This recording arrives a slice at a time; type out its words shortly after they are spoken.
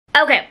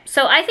Okay,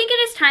 so I think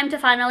it is time to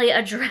finally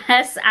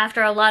address,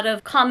 after a lot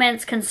of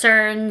comments,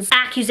 concerns,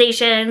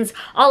 accusations,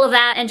 all of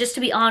that, and just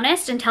to be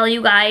honest and tell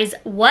you guys,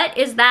 what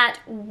is that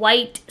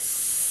white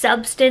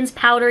substance,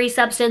 powdery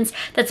substance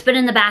that's been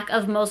in the back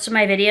of most of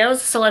my videos?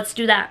 So let's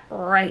do that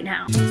right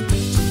now.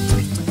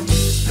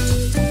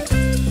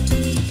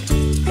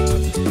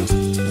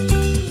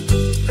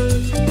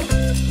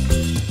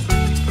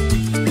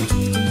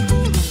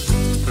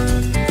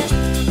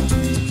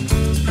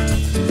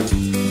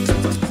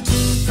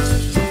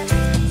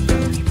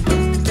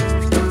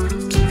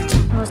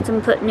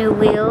 Put new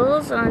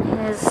wheels on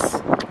his,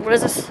 what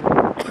is this?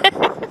 Honda.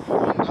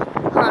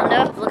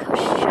 Look how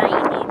shiny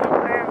they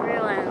were,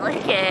 everyone.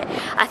 Look at it.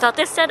 I thought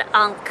this said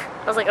Unk.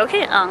 I was like,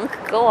 okay, Unk,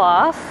 go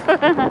off.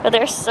 But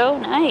they're so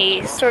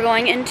nice. So we're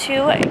going into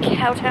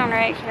Cowtown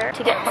right here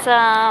to get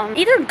some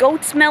either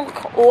goat's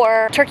milk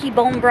or turkey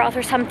bone broth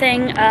or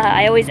something.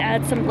 I always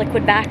add some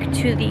liquid back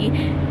to the,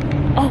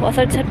 oh, I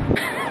thought it said,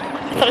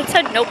 I thought it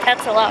said no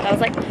pets allowed. I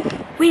was like,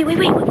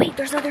 wait,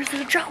 there's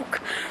a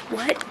joke.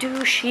 What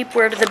do sheep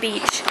wear to the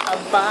beach? A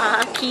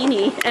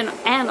bikini.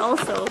 And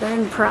also, they're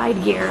in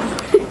pride gear.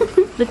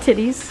 The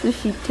titties, the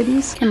sheep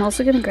titties. I'm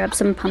also gonna grab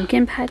some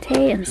pumpkin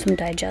pate and some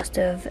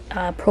digestive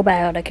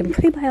probiotic and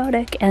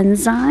prebiotic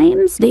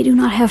enzymes. They do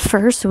not have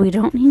fur, so we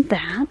don't need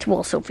that.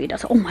 Well, Sophie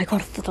does. Oh my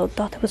god, I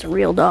thought that was a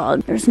real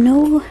dog. There's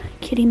no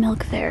kitty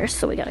milk there,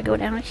 so we gotta go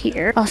down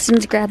here.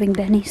 Austin's grabbing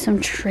Benny some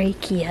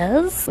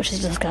tracheas, which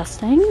is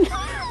disgusting.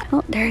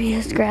 Oh, there he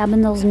is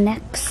grabbing those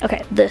necks.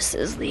 Okay, this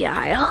is the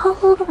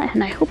aisle,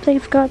 and I hope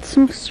they've got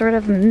some sort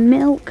of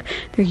milk.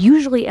 They're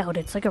usually out.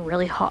 It's like a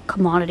really hot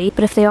commodity,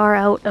 but if they are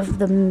out of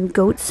the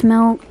goat's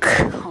milk,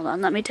 hold on,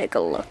 let me take a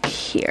look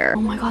here.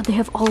 Oh my god, they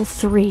have all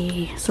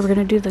three. So we're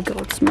gonna do the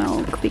goat's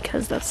milk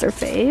because that's their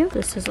fave.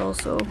 This is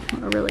also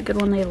a really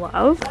good one they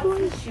love. Okay,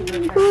 look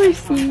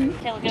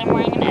at him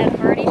wearing an Ed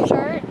Hardy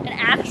shirt, an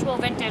actual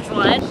vintage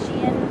one.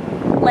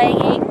 Shein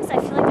leggings. I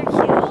feel like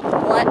they're cute.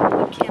 What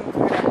would Kim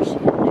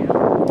Kardashian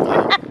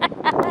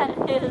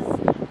is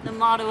the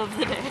motto of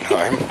the day.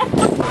 Okay,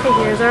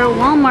 here's our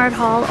Walmart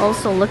haul.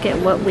 Also, look at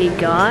what we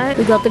got.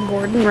 We got the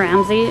Gordon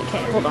Ramsay.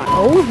 Okay, hold on.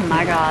 Oh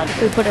my god.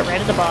 We put it right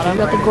at the bottom. We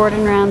got the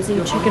Gordon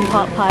Ramsay chicken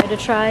pot pie to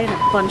try and a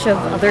bunch of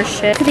other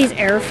shit. Look at these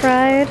air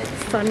fried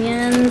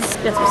Funyuns.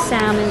 We got some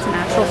salmon, some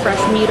actual fresh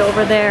meat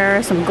over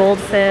there, some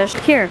goldfish.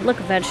 Here, look,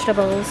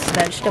 vegetables.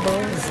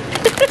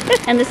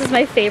 And this is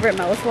my favorite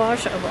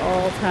mouthwash of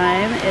all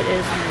time. It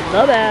is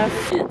the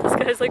best. This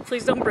guy's like,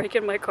 please don't break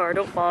in my car.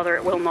 Don't bother.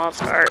 It will not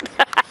start.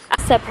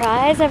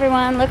 Surprise,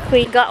 everyone. Look,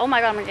 we got, oh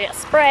my god, I'm gonna get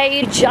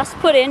sprayed. We just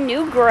put in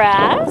new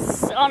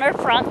grass on our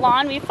front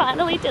lawn. We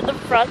finally did the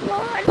front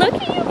lawn. Look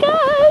at you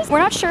guys. We're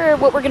not sure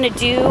what we're gonna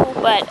do,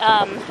 but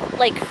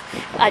like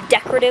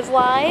decorative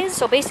wise.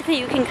 So basically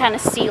you can kind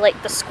of see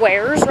like the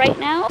squares right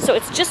now. So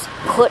it's just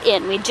put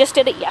in. We just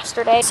did it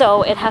yesterday.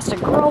 So it has to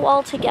grow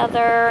all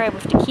together and we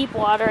have to keep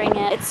watering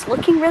it. It's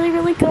looking really,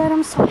 really good.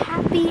 I'm so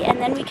happy.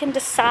 And then we can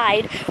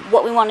decide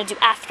what we want to do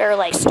after,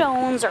 like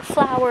stones or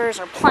flowers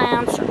or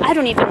plants or I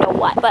don't even know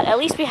what. But at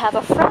least we have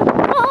a front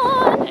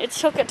lawn. It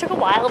took a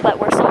while, but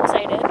we're so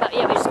excited. But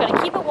yeah, we just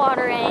gotta keep it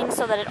watering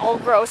so that it all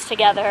grows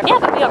together. Yeah,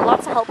 but we got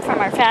lots of help from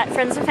our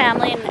friends and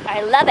family and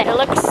I love it. It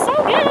looks so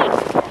good.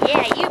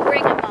 Yeah, you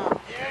bring them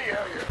all.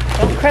 Yeah.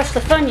 Don't crush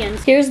the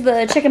Funyuns. Here's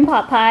the chicken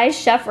pot pie,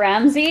 Chef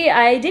Ramsay.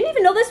 I didn't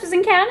even know this was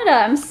in Canada.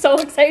 I'm so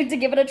excited to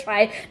give it a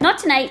try. Not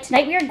tonight.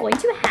 Tonight we are going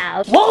to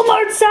have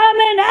Walmart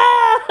salmon.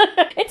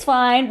 Ah! It's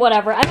fine,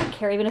 whatever. I don't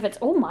care even if it's,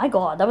 oh my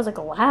god, that was like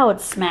a loud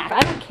smack.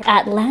 I don't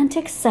care.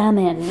 Atlantic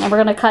salmon. And we're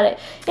gonna cut it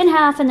in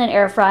half and then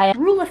air fry it.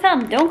 Rule of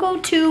thumb, don't go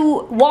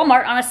to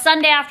Walmart on a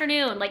Sunday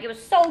afternoon. Like it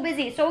was so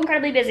busy, so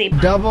incredibly busy.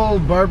 Double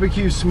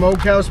barbecue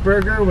smokehouse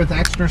burger with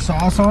extra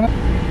sauce on it.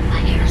 My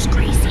hair's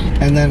crazy.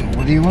 And then,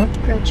 what do you want?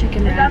 Grilled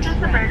chicken ranch. Is that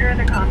just the burger or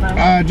the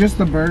combo? Just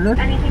the burger.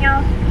 Anything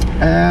else?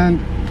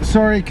 And,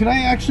 sorry, could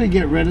I actually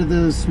get rid of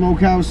the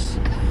smokehouse?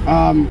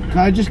 Can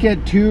I just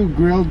get 2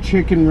 grilled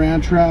chicken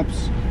ranch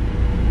wraps?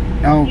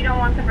 Oh. You don't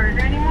want the burger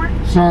anymore?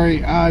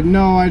 Sorry,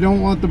 no, I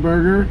don't want the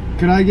burger.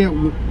 Could I get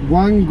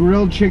 1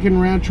 grilled chicken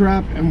ranch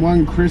wrap and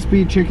 1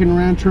 crispy chicken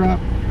ranch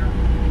wrap?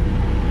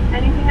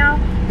 Anything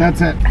else?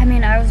 That's it. I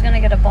mean, I was gonna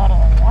get a bottle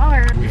of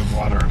water. We have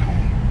water at home.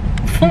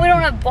 We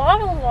don't have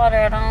bottled water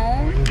at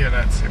home. We can get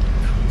at Save On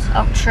Foods.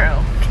 Oh, true.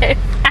 Okay.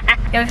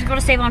 Yeah, we have to go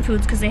to Save On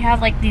Foods because they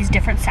have like these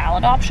different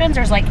salad options.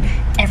 There's like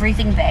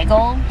everything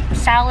bagel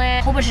salad,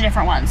 a whole bunch of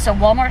different ones. So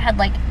Walmart had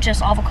like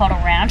just avocado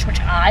ranch, which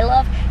I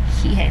love.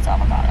 He hates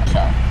avocado,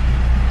 so.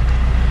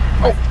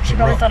 Oh, she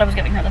probably thought I was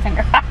giving her the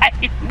finger.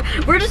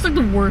 We're just like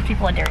the worst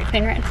people at Dairy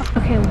Queen right now.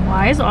 Okay,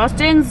 why is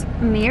Austin's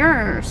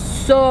mirror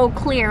so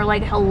clear?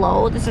 Like,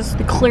 hello, this is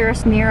the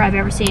clearest mirror I've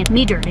ever seen.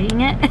 Me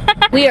dirtying it.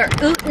 We are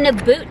oot in a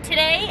boot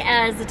today,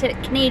 as the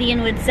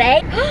Canadian would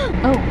say.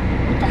 Oh,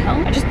 what the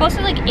hell? I just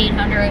posted like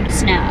 800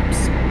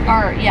 snaps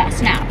or yeah,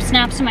 snaps.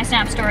 Snaps to my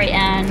Snap story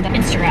and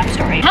Instagram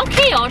story. How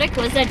chaotic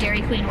was that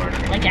Dairy Queen order?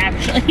 Like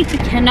actually.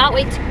 Cannot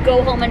wait to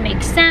go home and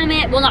make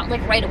salmon. Well, not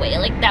like right away.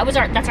 Like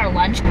that's our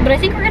lunch. But I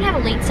think we're gonna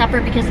have a late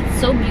supper because it's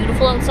so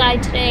beautiful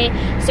outside today.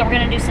 So we're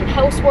gonna do some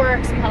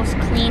housework, some house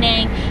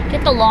cleaning,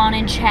 get the lawn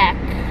in check.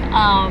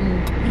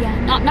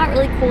 Yeah, not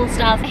really cool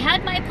stuff. I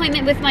had my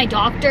appointment with my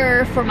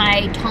doctor for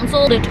my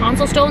the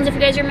tonsil stones, if you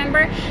guys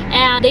remember,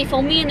 and they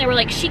phoned me and they were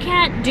like, she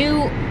can't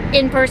do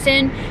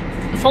in-person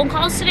phone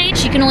calls today.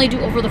 She can only do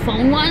over the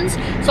phone ones.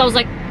 So I was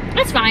like,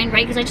 that's fine,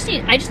 right? Because I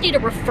just need a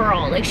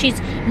referral. Like, she's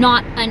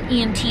not an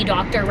EMT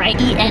doctor, right?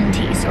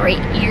 ENT, sorry,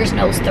 ears,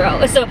 nose,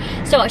 throat. So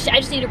I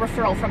just need a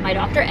referral from my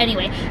doctor.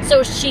 Anyway,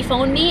 so she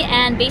phoned me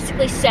and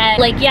basically said,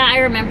 like, yeah, I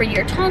remember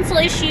your tonsil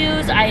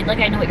issues. I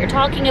know what you're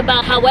talking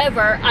about.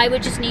 However, I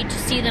would just need to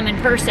see them in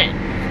person.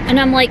 And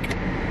I'm like,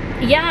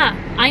 yeah,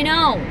 I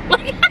know.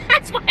 Like,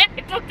 that's why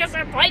I booked this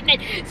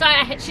appointment. So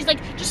she's like,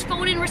 just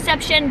phone in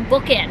reception,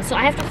 book in. So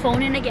I have to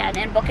phone in again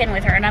and book in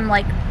with her. And I'm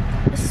like,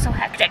 this is so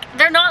hectic.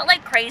 They're not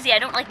like crazy. I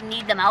don't like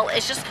need them out.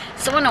 It's just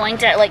so annoying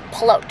to like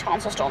pull out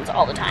tonsil stones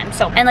all the time.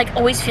 So, and like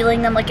always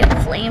feeling them like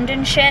inflamed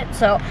and shit.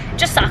 So it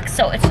just sucks.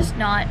 So it's just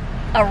not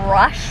a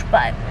rush,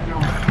 but.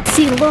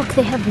 See, look,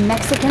 they have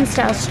Mexican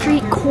style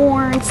street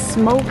corn,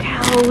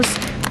 smokehouse,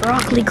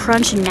 broccoli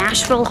crunch,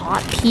 Nashville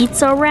hot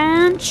pizza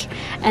ranch.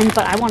 But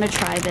I want to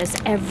try this,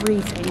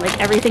 everything, like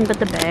everything but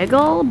the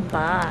bagel.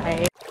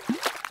 Bye.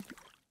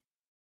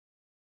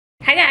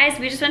 Hi guys,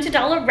 we just went to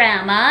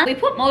Dollarama. We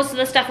put most of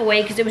the stuff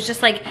away because it was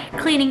just like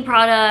cleaning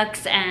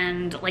products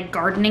and like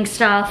gardening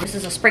stuff. This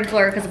is a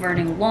sprinkler because of our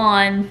new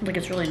lawn. Like,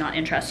 it's really not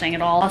interesting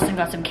at all. Austin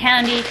got some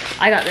candy.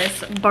 I got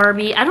this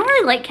Barbie. I don't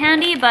really like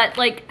candy, but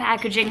like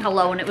packaging,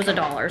 hello, and it was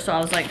 $1. So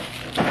I was like,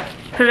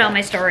 put it on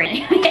my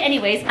story.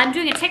 Anyways, I'm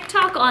doing a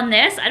TikTok on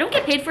this. I don't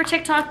get paid for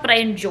TikTok, but I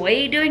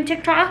enjoy doing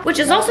TikTok, which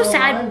is also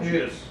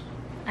sad.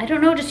 I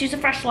don't know, just use a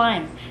fresh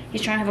lime.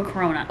 He's trying to have a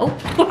Corona. Oh,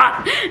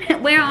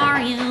 where are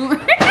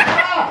you?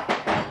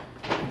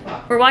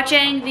 We're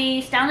watching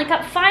the Stanley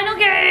Cup final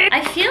game.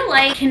 I feel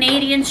like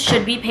Canadians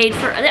should be paid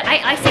for,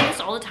 I say this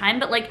all the time,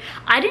 but like,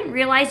 I didn't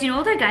realize, you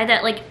know the guy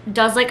that like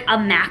does like a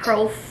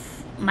micro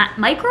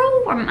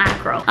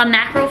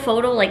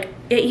photo, like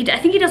I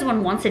think he does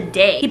one once a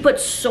day. He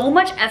puts so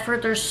much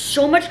effort, there's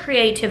so much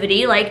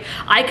creativity, like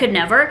I could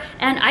never.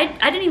 And I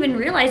didn't even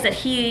realize that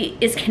he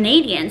is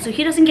Canadian, so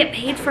he doesn't get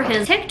paid for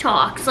his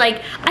TikToks.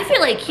 Like, I feel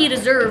like he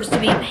deserves to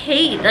be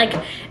paid. Like,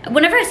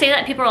 whenever I say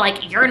that, people are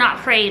like, you're not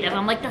creative.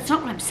 I'm like, that's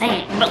not what I'm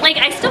saying. But like,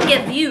 I still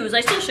get views,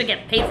 I still should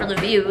get paid for the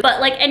views.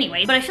 But like,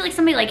 anyway, but I feel like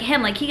somebody like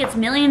him, like he gets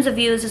millions of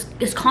views.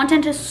 His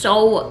content is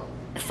so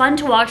fun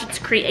to watch, it's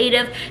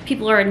creative,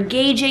 people are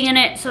engaging in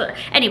it. So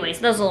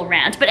anyways, that was a little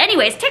rant. But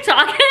anyways,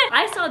 TikTok.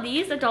 I saw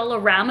these at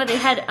Dollarama. They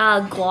had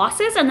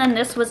glosses, and then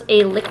this was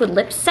a liquid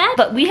lip set.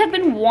 But we have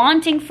been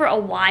wanting for a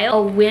while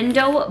a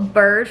window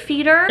bird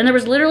feeder, and there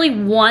was literally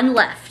one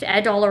left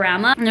at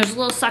Dollarama. And there's a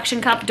little suction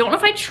cup. Don't know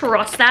if I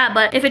trust that,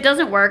 but if it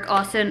doesn't work,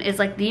 Austin is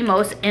like the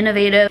most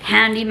innovative,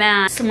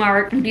 handyman,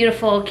 smart,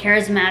 beautiful,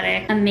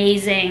 charismatic,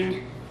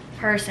 amazing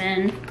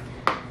person.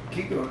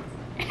 Keep going.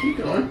 Keep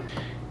going.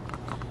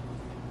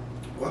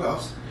 What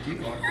else? Keep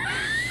going.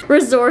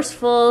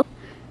 Resourceful,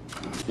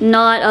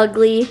 not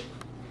ugly,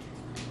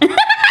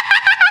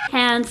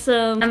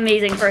 handsome,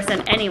 amazing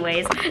person.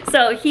 Anyways,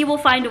 so he will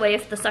find a way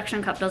if the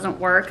suction cup doesn't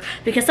work,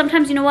 because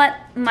sometimes, you know what,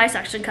 my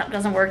suction cup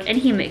doesn't work and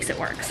he makes it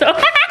work. So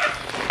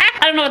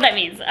I don't know what that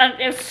means.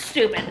 It's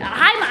stupid.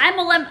 I'm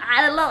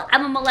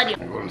a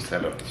millennial. I'm going to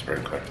set up the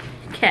sprinkler.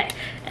 Okay,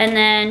 and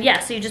then yeah,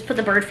 so you just put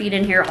the bird feed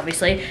in here,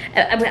 obviously.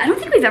 I don't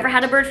think we've ever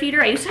had a bird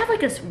feeder. I used to have like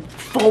this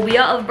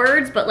phobia of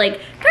birds, but like,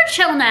 they're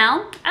chill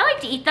now. I like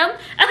to eat them.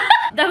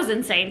 That was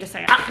insane to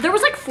say. There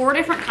was like 4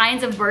 different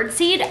kinds of bird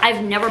seed.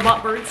 I've never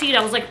bought bird seed.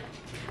 I was like,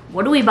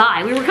 what do we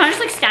buy? We were kind of just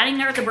like standing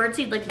there at the bird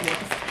seed, like,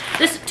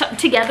 this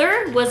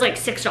together was like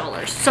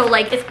 $6. So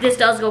like, if this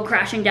does go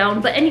crashing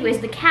down. But anyways,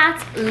 the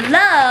cats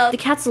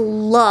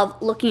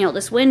love looking out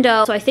this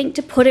window. So I think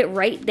to put it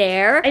right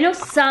there, I know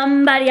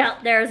somebody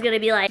out there is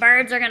gonna be like,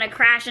 birds are gonna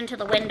crash into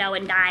the window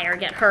and die or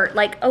get hurt.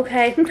 Like,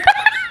 okay.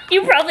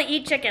 You probably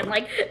eat chicken,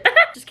 like,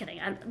 just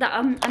kidding.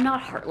 I'm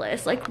not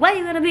heartless. Like, why are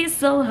you gonna be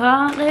so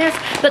heartless?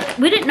 But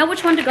we didn't know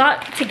which one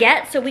to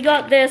get, so we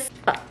got this.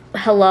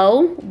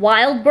 Hello?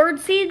 Wild bird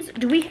seeds?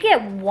 Do we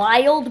get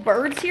wild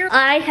birds here?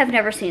 I have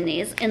never seen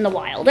these in the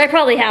wild. I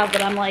probably have,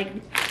 but I'm like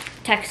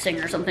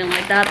texting or something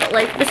like that. But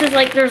like, this is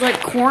like, there's like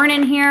corn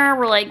in here.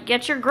 We're like,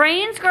 get your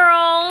grains,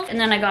 girls. And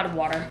then I got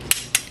water.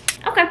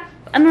 Okay,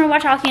 I'm gonna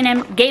watch hockey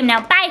game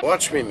now. Bye.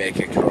 Watch me make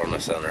a Corona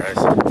sunrise.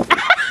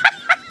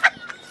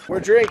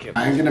 We're drinking.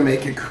 I'm gonna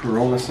make a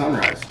Corona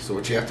sunrise. So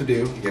what you have to do,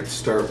 you have to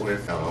start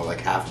with, I don't know,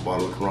 like half a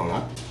bottle of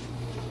Corona.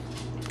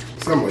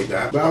 Something like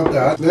that. About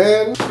that.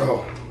 Then,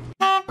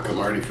 I'm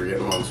already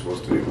forgetting what I'm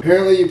supposed to do.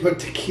 Apparently you put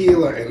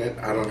tequila in it.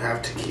 I don't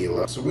have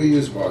tequila, so we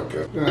use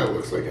vodka. That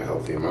looks like a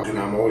healthy amount. And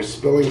I'm always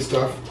spilling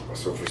stuff,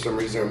 so for some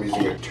reason I'm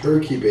using a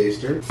turkey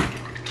baster.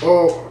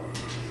 Oh,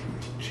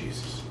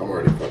 Jesus. I'm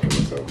already fucking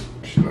this up.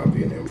 should not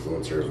be an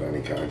influencer of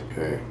any kind.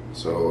 Okay,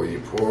 so you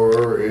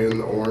pour in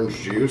the orange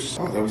juice.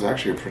 Oh, that was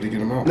actually a pretty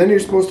good amount. Then you're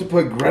supposed to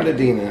put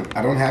grenadine in.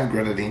 I don't have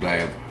grenadine, but I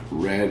have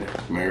red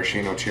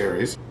maraschino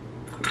cherries.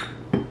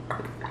 I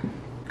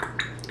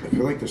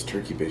feel like this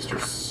turkey baster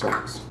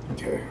sucks.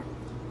 Okay,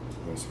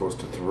 I'm supposed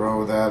to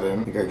throw that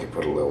in. I think I could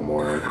put a little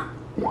more in.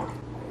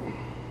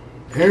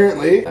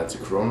 Apparently, that's a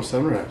Corona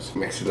Sunrise.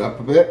 Mix it up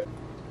a bit.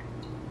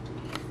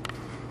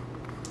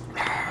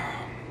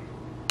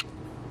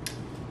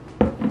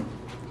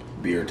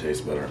 Beer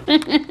tastes better.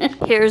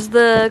 Here's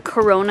the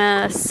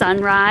Corona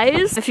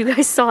Sunrise. If you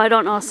guys saw it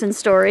on Austin's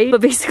story,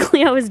 but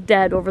basically I was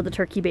dead over the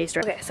turkey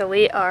baster. Okay, so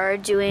we are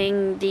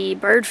doing the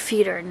bird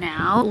feeder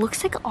now.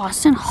 Looks like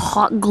Austin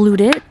hot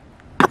glued it.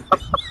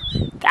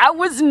 That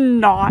was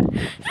not.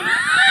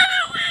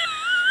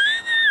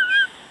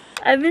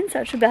 I'm in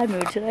such a bad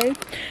mood today,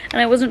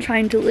 and I wasn't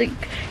trying to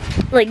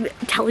like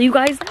tell you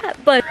guys that,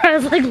 but I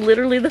was like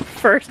literally the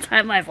first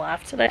time I've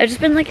laughed today. I've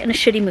just been like in a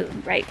shitty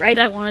mood, right?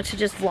 I wanted to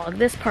just vlog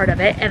this part of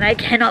it, and I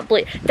cannot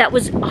believe that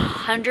was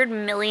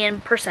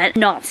 100,000,000%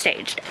 not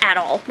staged at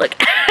all,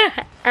 like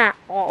at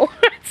all.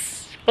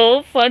 It's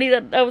so funny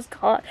that that was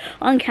caught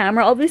on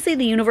camera. Obviously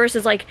the universe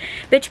is like,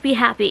 bitch, be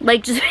happy,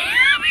 like just be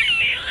happy.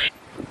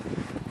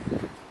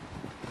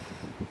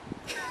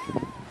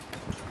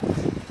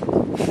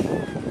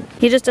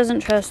 He just doesn't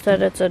trust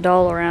that it's a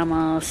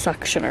Dollarama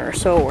suctioner,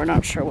 so we're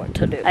not sure what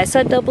to do. I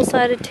said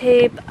double-sided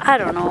tape. I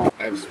don't know.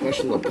 I have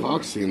special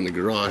epoxy in the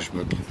garage,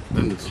 but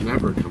then it's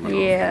never coming off.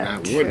 Yeah,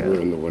 And that would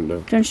ruin the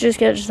window. Don't you just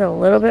get just a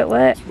little bit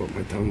wet? That's what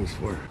my tongue's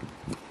for.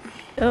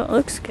 Oh, it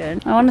looks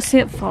good. I want to see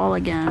it fall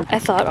again. I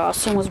thought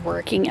Austin was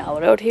working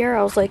out here.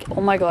 I was like,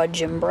 oh my god,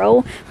 gym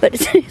bro. But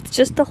it's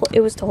just it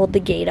was to hold the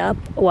gate up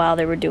while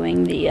they were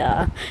doing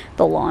the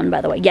lawn,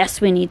 by the way. Yes,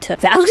 we need to.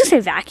 I was gonna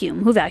say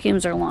vacuum. Who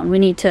vacuums their lawn? We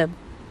need to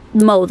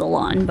mow the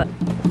lawn, but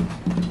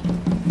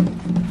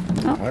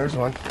oh, there's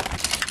one.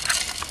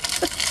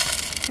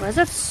 Why is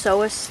that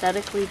so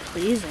aesthetically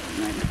pleasing?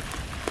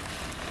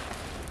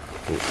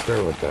 Let's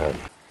start with that.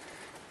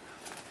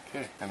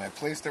 Okay, and I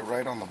placed it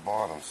right on the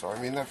bottom, so I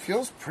mean that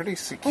feels pretty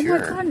secure. Oh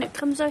my god, and it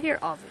comes out here,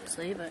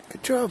 obviously, but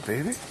good job,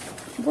 baby.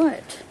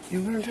 What? You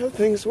learned how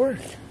things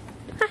work.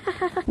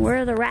 Where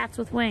are the rats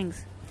with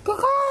wings?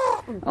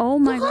 Oh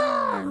my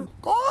god.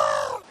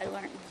 I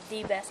learned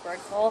the best bird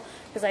call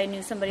because I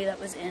knew somebody that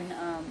was in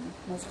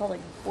what's it called,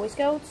 like Boy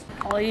Scouts.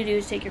 All you do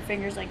is take your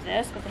fingers like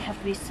this, but they have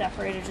to be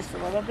separated just a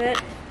little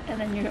bit, and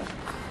then you go,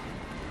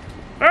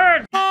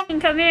 bird,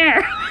 come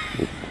here.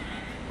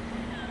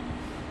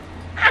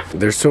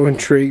 They're so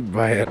intrigued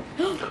by it.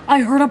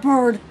 I heard a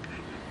bird.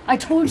 I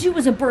told you it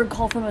was a bird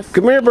call from us.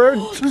 Come here, bird.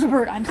 It was a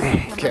bird. I'm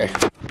sorry. Okay.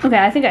 Okay,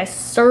 I think I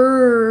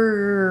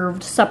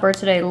served supper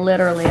today,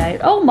 literally.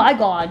 Oh my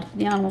god,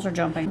 the animals are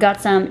jumping. Got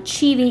some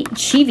cheesy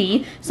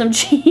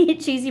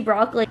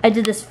broccoli. I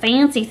did this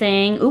fancy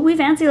thing. Ooh, we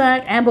fancy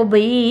like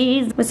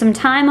Applebee's with some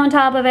thyme on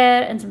top of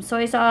it and some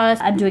soy sauce.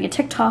 I'm doing a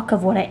TikTok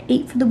of what I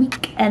ate for the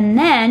week. And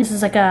then this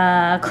is like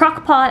a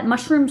crock pot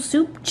mushroom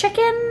soup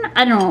chicken.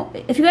 I don't know.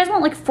 If you guys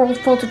want like full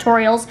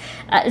tutorials,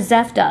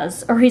 Zeph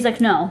does. Or he's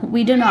like, no,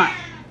 we do not.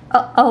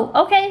 Oh,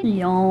 okay.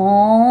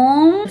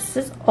 Yum. This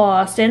is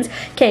Austin's.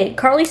 Okay,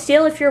 Carly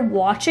Steele, if you're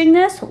watching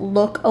this,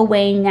 look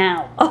away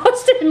now.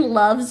 Austin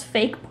loves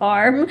fake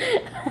parm.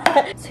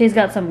 So he's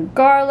got some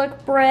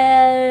garlic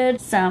bread,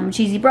 some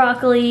cheesy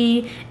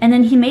broccoli, and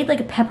then he made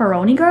like a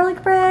pepperoni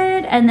garlic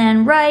bread, and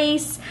then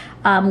rice,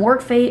 more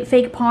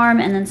fake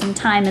parm, and then some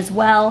thyme as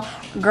well.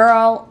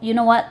 Girl, you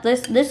know what?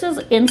 This is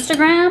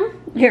Instagram.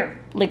 Here.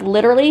 Like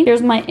literally,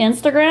 here's my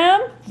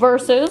Instagram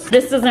versus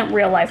this isn't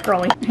real life,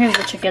 girly. Here's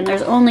the chicken.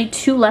 There's only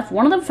 2 left.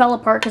 One of them fell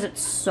apart because it's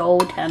so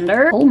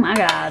tender. Oh my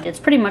god. It's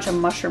pretty much a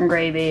mushroom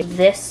gravy.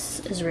 This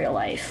is real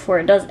life where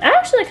it does.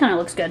 Actually, it kind of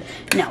looks good.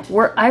 No,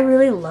 I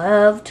really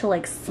love to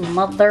like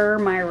smother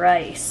my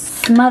rice.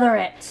 Smother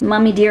it.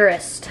 Mommy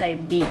dearest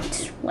type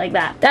beat. Like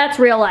that. That's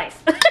real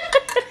life.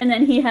 And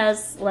then he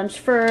has lunch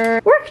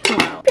for work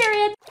tomorrow.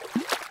 Period.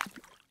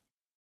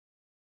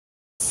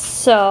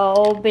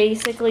 So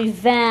basically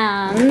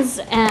Vans,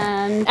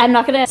 and I'm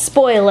not gonna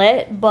spoil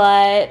it,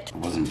 but It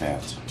wasn't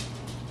Vans.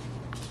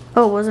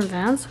 oh, it wasn't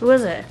Vans? Who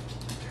is it?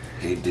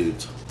 Hey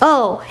dudes.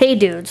 Oh, Hey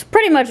Dudes.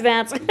 Pretty much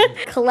Vans.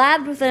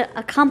 Collabed with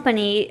a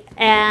company,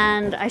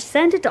 and I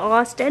sent it to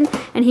Austin,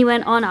 and he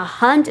went on a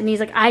hunt, and he's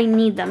like, I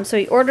need them. So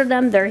he ordered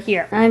them. They're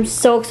here. I'm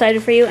so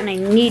excited for you, and I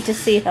need to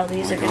see how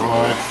these are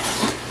gonna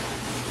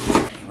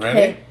be. Ready?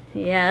 Okay.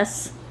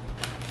 Yes.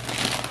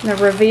 The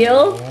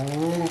reveal.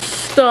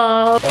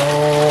 Stop.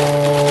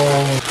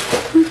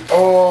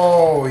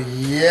 Oh,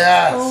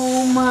 yes.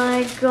 Oh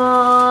my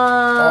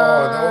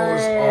god. Oh,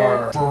 those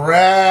are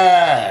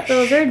fresh.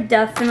 Those are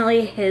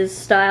definitely his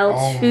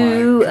style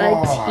to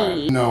a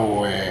T.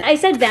 No way. I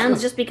said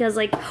Vans just because,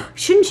 like,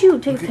 shouldn't you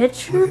take a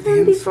picture of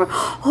them before?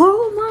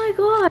 Oh my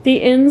god.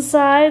 The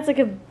inside's like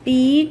a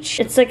beach.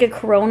 It's like a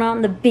Corona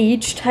on the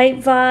beach type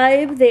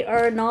vibe. They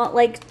are not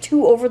like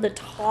too over the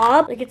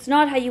top. Like, it's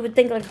not how you would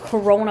think like a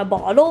Corona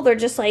bottle. They're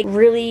just like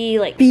really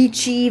like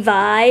beachy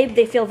vibe.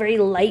 They feel very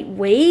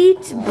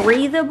lightweight,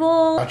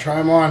 breathable. I'll try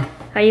them on.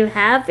 Are you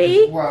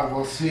happy? Well,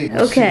 we'll see.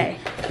 Okay.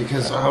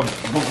 Because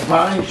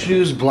buying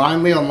shoes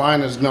blindly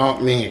online is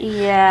not me.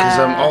 Yeah. Because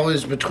I'm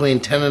always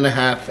between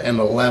 10.5 and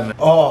 11.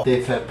 Oh,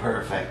 they fit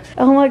perfect.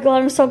 Oh my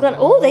god, I'm so glad.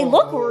 Oh, they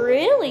look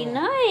really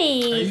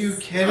nice. Are you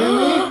kidding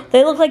me?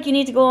 They look like you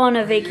need to go on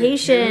a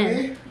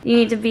vacation. You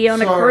need to be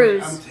on a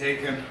cruise. I'm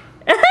taken.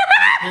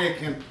 I'm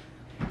taken.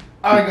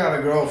 I got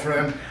a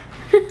girlfriend.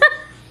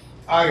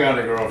 I got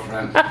a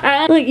girlfriend.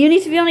 Look, you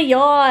need to be on a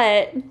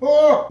yacht.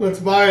 Oh, let's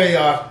buy a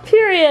yacht.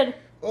 Period.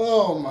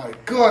 Oh my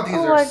god, these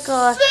Oh are my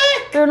god.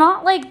 sick. They're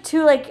not like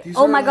too like, These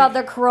oh are my god, like-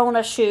 they're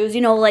Corona shoes. You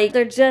know, like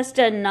they're just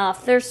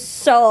enough. They're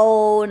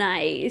so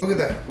nice. Look at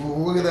that.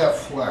 Look at that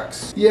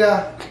flex.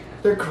 Yeah,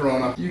 they're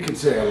Corona. You can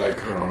say I like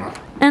Corona.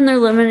 And they're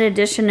limited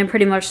edition and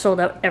pretty much sold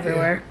out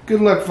everywhere.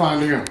 Good luck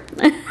finding them.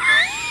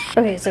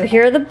 Okay, so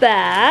here are the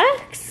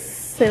backs.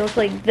 They look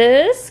like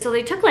this. So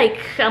they took like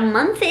a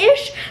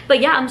month-ish, but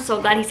yeah, I'm so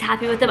glad he's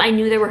happy with them. I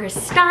knew they were his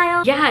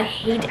style. Yeah,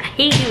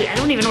 hey dude, I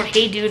don't even know what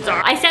hey dudes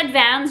are. I said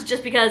Vans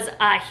just because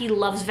he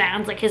loves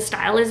Vans, like his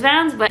style is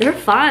Vans, but they're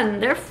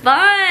fun, and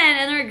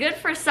they're good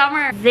for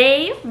summer.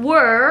 They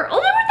were,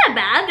 oh, they weren't that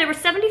bad. They were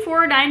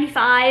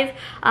 $74.95,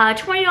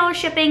 $20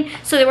 shipping,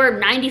 so they were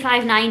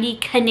 $95.90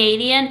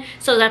 Canadian,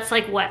 so that's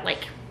like what,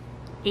 like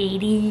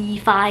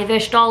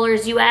 $85-ish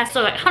US,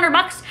 so like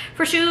 $100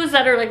 for shoes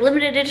that are like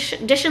limited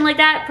edition like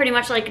that, pretty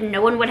much like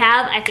no one would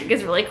have, I think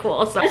is really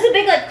cool. So it's a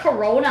big like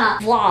Corona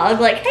vlog,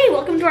 like, hey,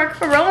 welcome to our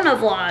Corona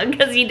vlog,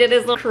 because he did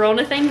his little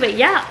Corona thing, but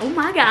yeah, oh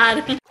my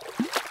god.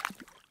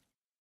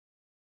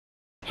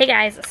 Hey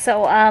guys,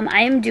 so I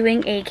am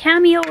doing a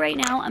cameo right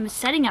now. I'm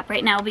setting up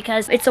right now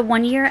because it's a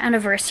 1-year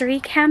anniversary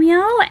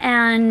cameo,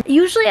 and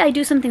usually I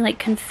do something like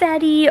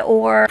confetti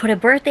or put a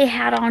birthday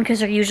hat on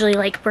because they're usually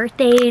like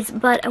birthdays,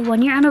 but a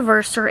 1-year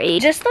anniversary,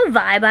 just the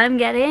vibe I'm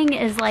getting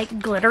is like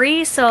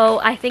glittery,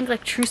 so I think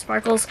like true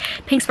sparkles,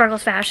 pink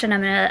sparkles fashion,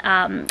 I'm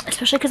gonna,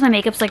 especially because my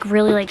makeup's like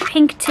really like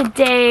pink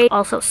today.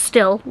 Also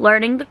still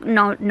learning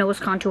the nose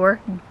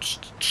contour.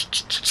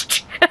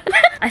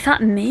 I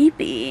thought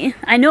maybe,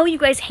 I know you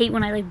guys hate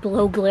when I like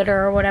blow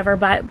glitter or whatever,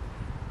 but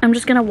I'm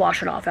just gonna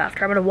wash it off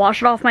after. I'm gonna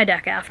wash it off my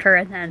deck after,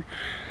 and then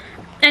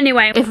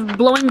anyway, if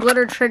blowing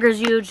glitter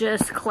triggers you,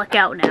 just click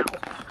out now.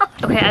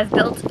 Okay, I've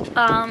built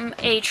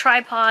a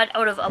tripod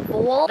out of a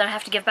bowl that I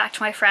have to give back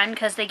to my friend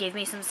because they gave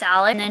me some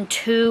salad, and then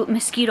 2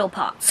 mosquito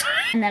pots.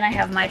 And then I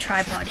have my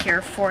tripod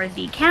here for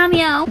the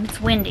cameo.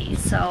 It's windy,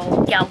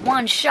 so yeah,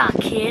 one shot,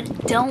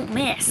 kid, don't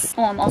miss.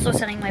 Oh, I'm also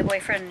sending my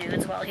boyfriend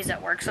nudes while he's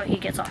at work so he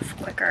gets off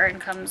quicker and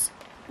comes,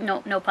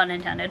 no pun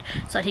intended,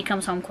 so that he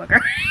comes home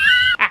quicker.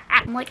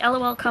 I'm like,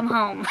 LOL, come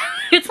home.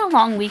 It's a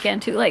long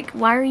weekend too, like,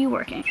 why are you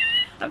working?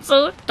 I'm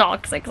so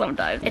toxic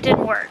sometimes. It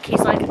didn't work.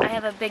 He's like, I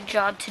have a big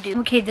job to do.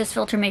 Okay, this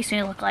filter makes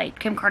me look like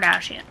Kim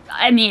Kardashian.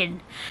 I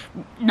mean,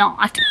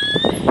 not.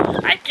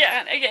 I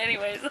can't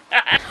anyways.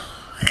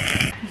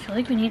 I feel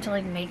like we need to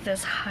like make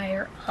this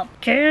higher up.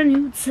 Can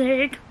you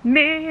take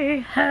me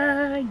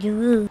higher?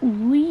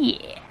 Ooh,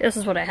 yeah. This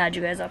is what I had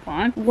you guys up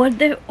on. What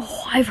the,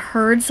 oh, I've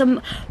heard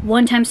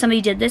one time somebody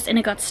did this and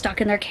it got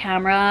stuck in their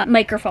camera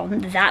microphone.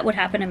 That would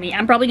happen to me.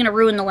 I'm probably gonna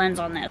ruin the lens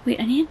on this. Wait,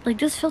 I need, like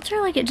this filter,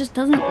 like it just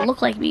doesn't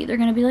look like me. They're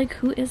gonna be like,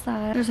 who is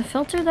that? There's a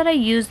filter that I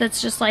use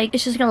that's just like,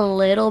 it's just like a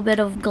little bit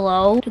of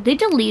glow. Did they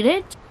delete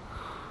it?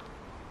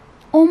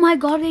 Oh my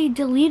god, they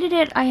deleted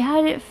it. I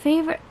had it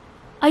favorite.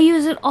 I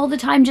use it all the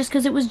time just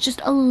because it was just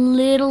a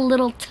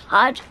little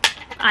touch.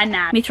 I'm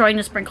mad. Me throwing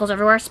the sprinkles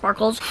everywhere,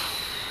 sparkles.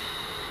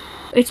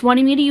 It's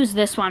wanting me to use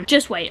this one.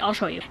 Just wait, I'll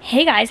show you.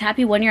 Hey guys,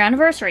 happy 1-year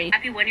anniversary.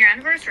 Happy 1-year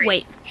anniversary.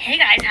 Wait. Hey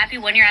guys, happy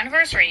 1-year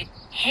anniversary.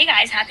 Hey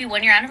guys, happy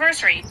 1-year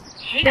anniversary.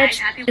 Hey guys,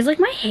 happy. Is like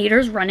my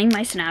haters running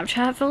my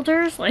Snapchat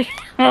filters? Like,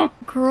 oh,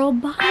 girl,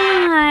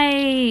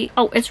 bye.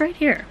 Oh, it's right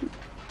here.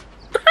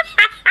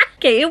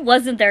 Okay, it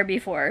wasn't there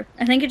before.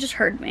 I think it just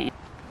heard me.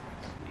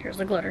 Here's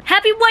the glitter.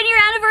 Happy 1-year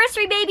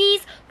anniversary,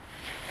 babies!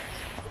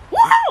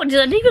 Wow! Does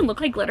that even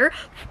look like glitter?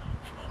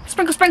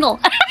 Sprinkle,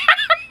 sprinkle.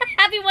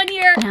 Happy 1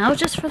 year. Now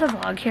just for the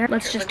vlog here.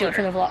 Let's just do it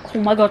for the vlog.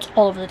 Oh my god, it's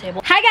all over the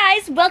table. Hi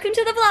guys, welcome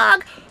to the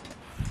vlog.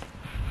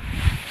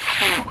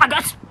 I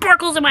got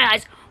sparkles in my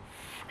eyes.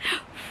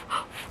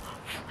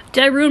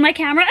 Did I ruin my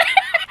camera?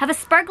 Have a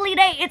sparkly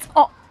day. It's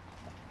all...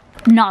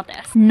 Not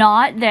this.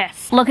 Not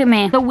this. Look at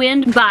me. The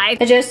wind. Bye.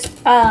 I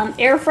just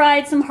air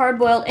fried some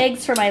hard-boiled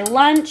eggs for my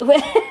lunch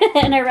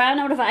and I ran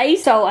out of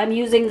ice, so I'm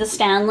using the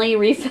Stanley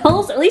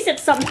refills. At least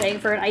it's something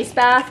for an ice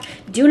bath.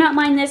 Do not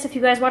mind this. If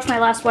you guys watch my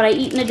last What I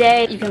Eat in a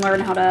Day, you can learn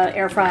how to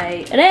air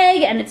fry an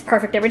egg and it's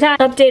perfect every time.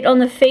 Update on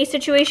the face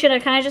situation. I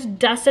kind of just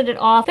dusted it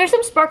off. There's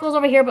some sparkles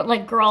over here, but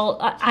like, girl,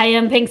 I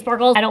am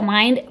PiinkSparkles. I don't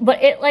mind,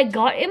 but it like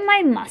got in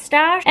my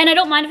mustache and I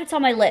don't mind if it's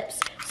on my lips.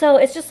 So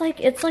it's just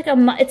like, it's like a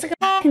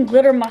fucking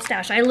glitter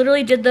mustache. I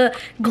literally did the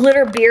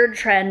glitter beard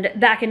trend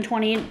back in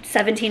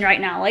 2017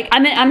 right now. Like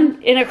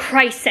I'm in a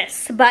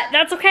crisis, but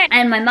that's okay.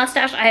 And my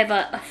mustache, I have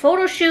a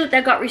photo shoot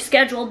that got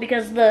rescheduled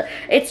because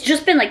it's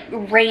just been like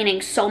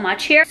raining so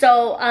much here.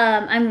 So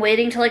I'm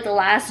waiting till like the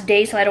last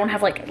day so I don't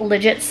have like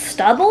legit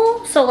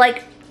stubble. So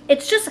like,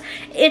 it's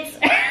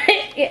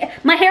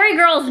my hairy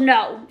girls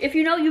know. If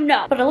you know, you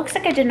know. But it looks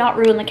like I did not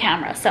ruin the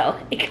camera, so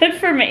good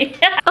for me.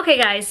 Okay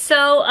guys,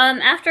 so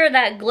after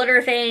that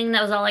glitter thing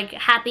that was all like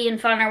happy and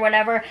fun or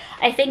whatever,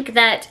 I think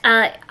that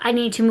I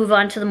need to move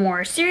on to the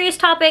more serious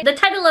topic. The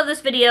title of this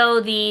video,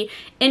 the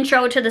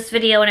intro to this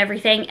video and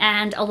everything,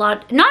 and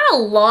not a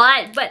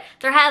lot, but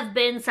there have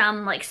been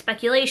some like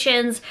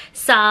speculations,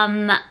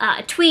 some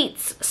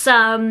tweets,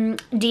 some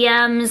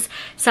DMs,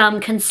 some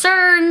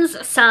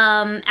concerns,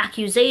 some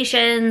accusations,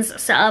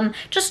 some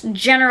just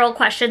general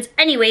questions.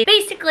 Anyway,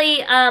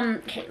 basically,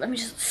 okay, let me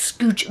just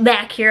scooch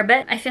back here a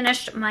bit. I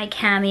finished my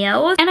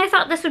cameos and I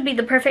thought this would be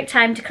the perfect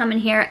time to come in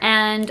here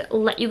and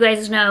let you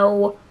guys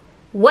know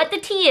what the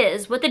tea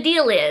is, what the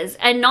deal is,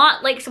 and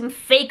not like some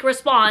fake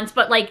response,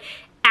 but like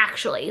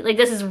actually, like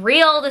this is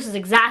real, this is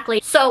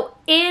exactly. So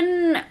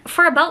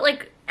for about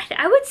like,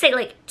 I would say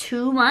like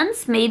 2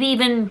 months, maybe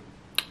even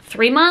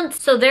 3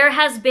 months. So there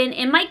has been,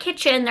 in my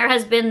kitchen, there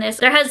has been this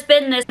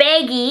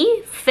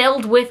baggie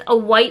filled with a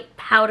white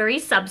powdery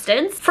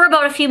substance for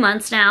about a few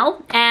months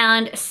now,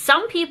 and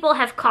some people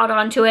have caught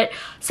on to it.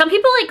 Some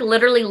people like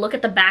literally look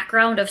at the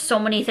background of so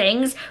many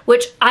things,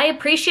 which I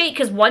appreciate,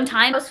 because one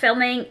time I was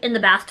filming in the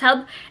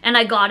bathtub and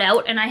I got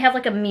out and I have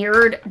like a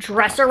mirrored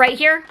dresser right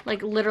here,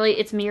 like literally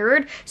it's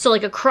mirrored, so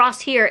like across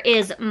here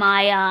is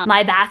my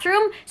my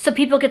bathroom, so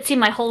people could see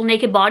my whole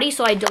naked body,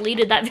 so I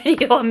deleted that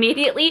video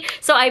immediately.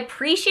 So I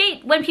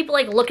appreciate when people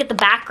like look at the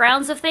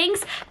backgrounds of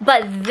things,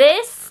 but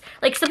this,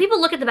 like, some people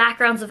look at the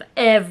backgrounds of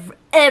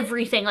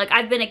everything. Like,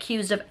 I've been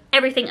accused of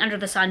everything under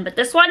the sun, but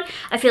this one,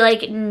 I feel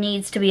like it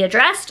needs to be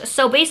addressed.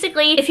 So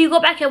basically, if you go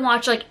back and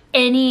watch like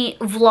any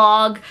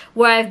vlog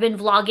where I've been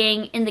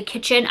vlogging in the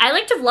kitchen, I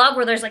like to vlog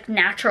where there's like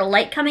natural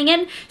light coming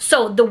in.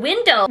 So the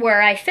window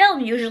where I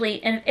film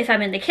usually, and if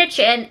I'm in the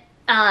kitchen,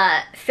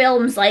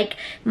 films like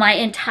my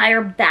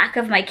entire back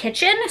of my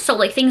kitchen, so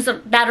like things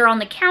that are on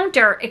the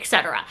counter,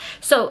 etc.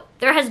 So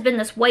there has been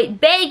this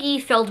white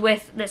baggie filled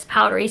with this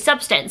powdery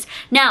substance.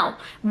 Now,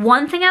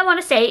 one thing I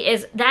want to say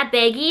is that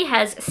baggie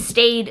has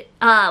stayed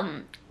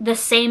the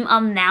same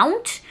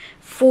amount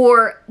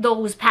for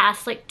those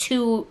past like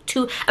I'm just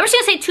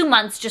gonna say 2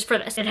 months just for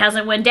this. It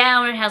hasn't went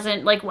down, it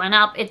hasn't like went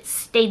up, it's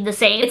stayed the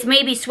same. It's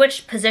maybe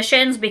switched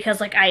positions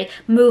because like I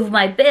move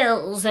my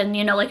bills and,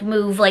 you know, like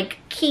move like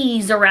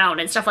keys around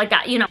and stuff like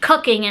that, you know,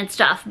 cooking and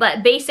stuff.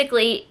 But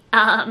basically,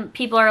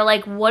 people are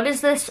like, what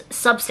is this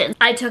substance?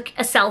 I took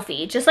a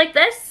selfie just like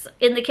this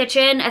in the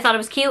kitchen. I thought it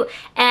was cute,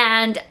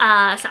 and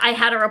so I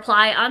had a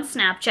reply on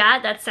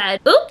Snapchat that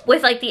said, oop,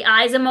 with like the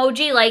eyes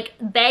emoji, like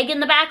bag in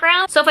the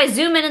background. So if I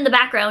zoom in the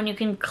background, you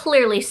can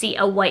clearly see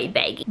a white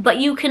baggie, but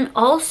you can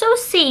also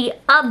see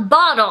a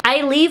bottle.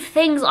 I leave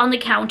things on the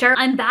counter.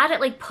 I'm bad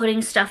at like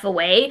putting stuff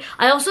away.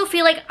 I also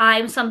feel like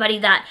I'm somebody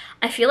that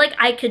I feel like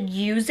I could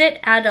use it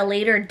at a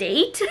later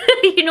date.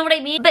 You know what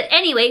I mean? But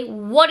anyway,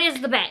 what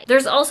is the bag?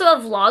 There's also a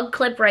vlog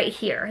clip right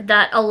here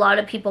that a lot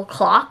of people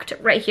clocked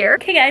right here.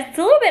 Okay guys, it's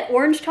a little bit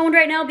orange toned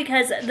right now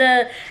because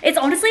it's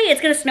honestly,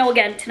 it's gonna snow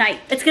again tonight.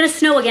 It's gonna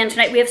snow again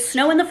tonight. We have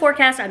snow in the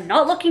forecast. I'm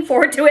not looking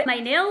forward to it. My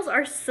nails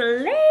are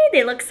slay.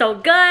 They look so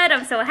good.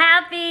 I'm so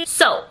happy.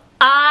 So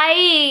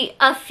I,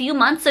 a few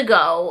months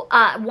ago,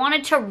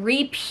 wanted to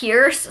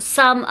re-pierce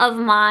some of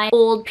my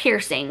old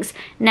piercings.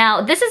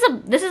 Now, this is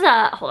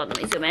a, hold on,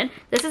 let me zoom in.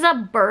 This is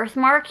a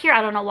birthmark here.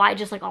 I don't know why I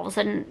just like all of a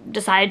sudden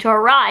decided to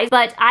arise,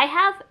 but I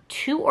have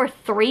 2 or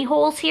 3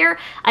 holes here.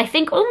 I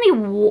think only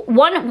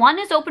one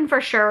is open for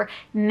sure,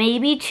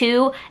 maybe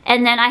 2,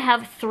 and then I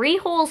have 3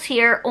 holes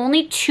here.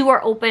 Only 2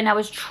 are open. I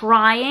was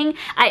trying.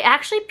 I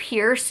actually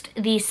pierced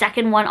the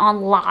second one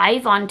on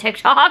live on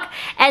TikTok,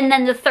 and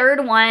then the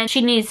third one,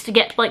 she needs to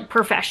get like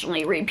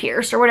professionally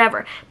re-pierced or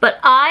whatever. But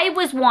I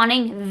was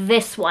wanting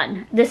this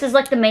one. This is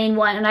like the main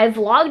one, and I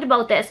vlogged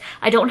about this.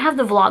 I don't have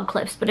the vlog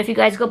clips, but if you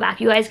guys go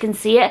back, you guys can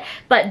see it.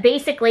 But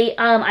basically,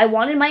 I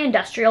wanted my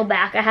industrial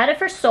back. I had it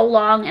for so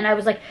long, and I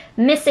was like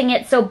missing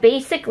it. So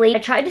basically, I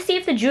tried to see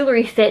if the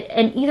jewelry fit,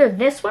 and either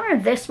this one or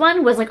this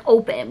one was like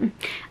open.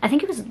 I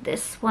think it was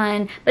this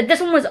one, but this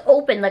one was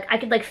open. Like I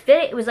could like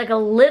fit it. It was like a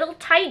little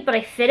tight, but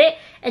I fit it.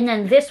 And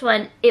then this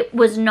one, it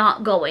was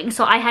not going.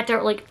 So I had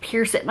to like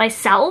pierce it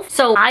myself.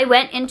 So I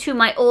went into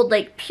my old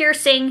like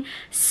piercing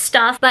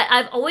stuff, but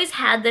I've always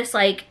had this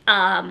like,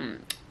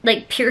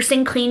 like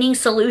piercing cleaning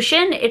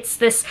solution. It's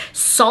this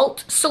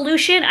salt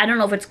solution. I don't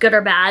know if it's good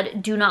or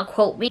bad. Do not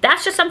quote me.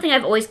 That's just something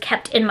I've always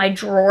kept in my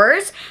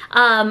drawers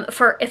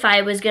for if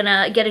I was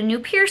gonna get a new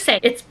piercing.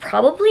 It's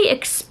probably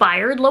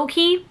expired,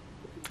 low-key.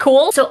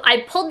 Cool. So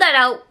I pulled that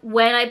out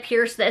when I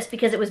pierced this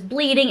because it was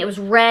bleeding, it was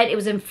red, it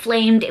was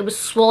inflamed, it was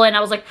swollen. I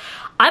was like,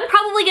 I'm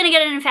probably gonna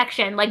get an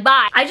infection, like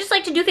bye. I just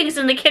like to do things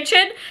in the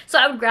kitchen. So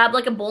I would grab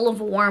like a bowl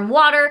of warm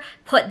water,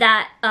 put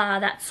that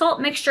that salt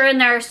mixture in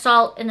there,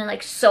 salt, and then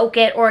like soak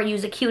it, or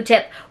use a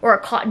Q-tip or a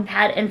cotton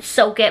pad and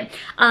soak it.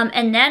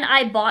 And then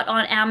I bought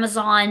on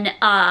Amazon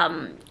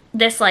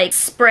this like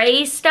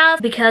spray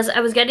stuff because I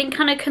was getting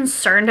kind of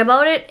concerned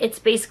about it. It's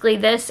basically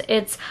this.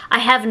 I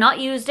have not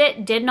used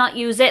it, did not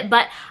use it,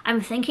 but I'm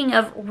thinking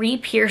of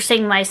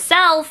re-piercing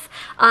myself,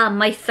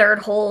 my third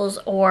holes,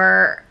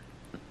 or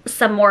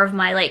some more of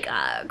my like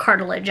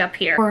cartilage up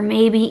here, or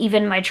maybe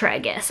even my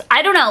tragus.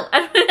 I don't know.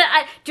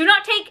 Do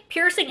not take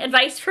piercing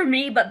advice from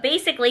me, but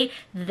basically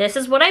this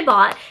is what I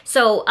bought.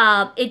 So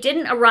it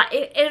didn't arrive,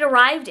 it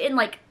arrived in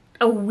like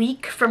a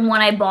week from when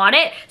I bought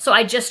it. So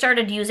I just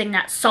started using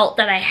that salt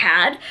that I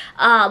had.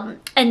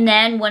 And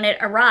then when it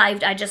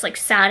arrived, I just like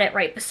sat it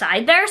right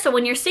beside there. So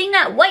when you're seeing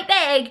that white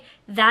bag,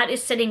 that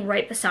is sitting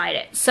right beside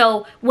it.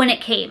 So when it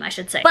came, I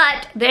should say.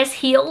 But this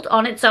healed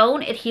on its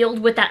own. It healed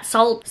with that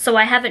salt. So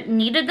I haven't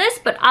needed this,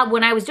 but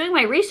when I was doing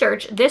my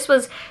research, this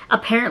was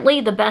apparently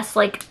the best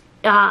like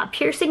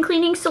piercing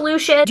cleaning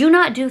solution. Do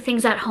not do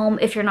things at home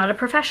if you're not a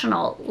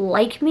professional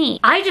like me.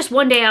 I just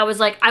one day I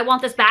was like, I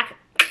want this back.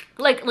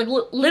 Like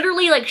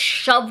literally like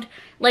shoved,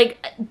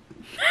 like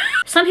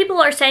some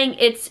people are saying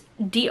it's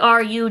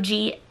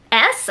DRUGS.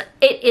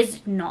 It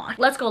is not.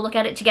 Let's go look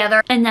at it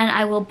together and then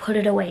I will put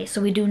it away so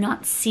we do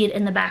not see it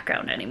in the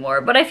background anymore.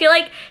 But I feel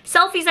like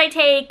selfies I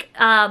take,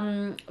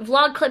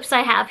 vlog clips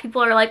I have,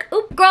 people are like,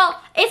 "Oop,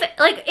 girl, if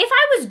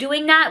I was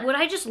doing that, would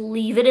I just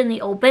leave it in the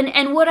open?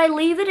 And would I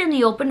leave it in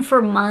the open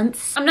for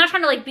months?" I'm not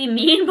trying to like be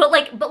mean, but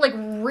like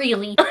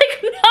really,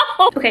 like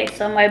no. Okay,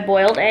 so my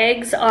boiled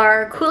eggs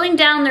are cooling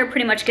down. They're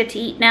pretty much good to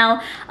eat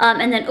now.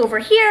 And then over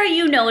here,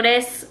 you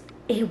notice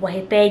a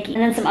white baggie, and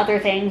then some other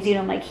things, you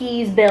know, my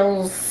keys,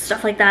 bills,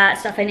 stuff like that,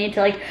 stuff I need to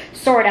like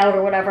sort out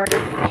or whatever.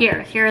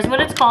 Here's what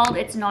it's called.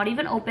 It's not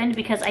even opened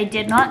because I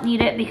did not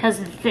need it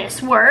because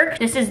this worked.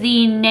 This is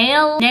the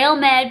Nail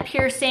Med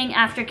Piercing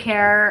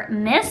Aftercare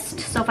Mist.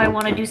 So if I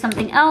want to do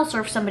something else, or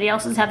if somebody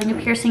else is having a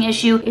piercing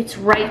issue, it's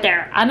right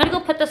there. I'm gonna go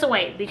put this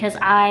away because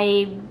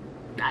I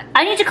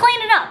need to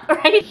clean it up,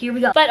 right? Here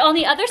we go. But on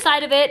the other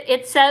side of it,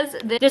 it says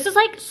this is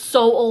like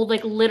so old,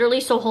 like literally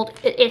so old.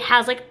 It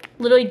has like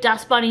literally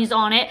dust bunnies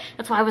on it.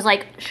 That's why I was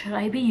like, should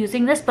I be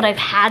using this? But I've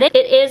had it.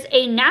 It is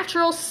a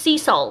natural sea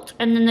salt.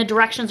 And then the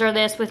directions are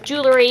this with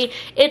jewelry.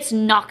 It's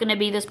not gonna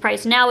be this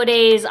price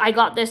nowadays. I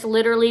got this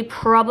literally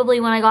probably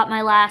when I got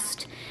my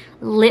last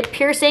lip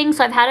piercing,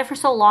 so I've had it for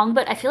so long,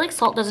 but I feel like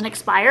salt doesn't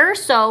expire.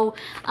 So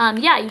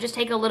yeah, you just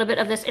take a little bit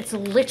of this. It's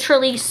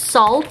literally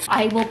salt.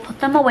 I will put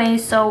them away.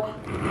 So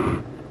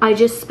I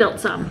just spilled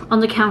some on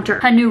the counter.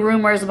 A new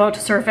rumor is about to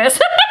surface.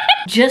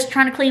 Just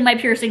trying to clean my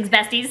piercings,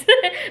 besties.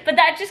 But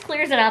that just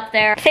clears it up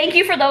there. Thank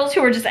you for those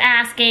who are just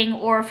asking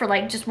or for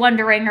like just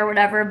wondering or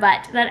whatever,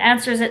 but that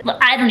answers it. Look,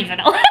 I don't even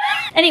know.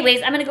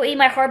 Anyways, I'm gonna go eat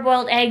my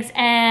hard-boiled eggs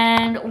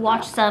and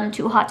watch some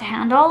Too Hot to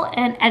Handle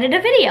and edit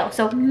a video.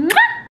 So,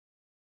 mwah!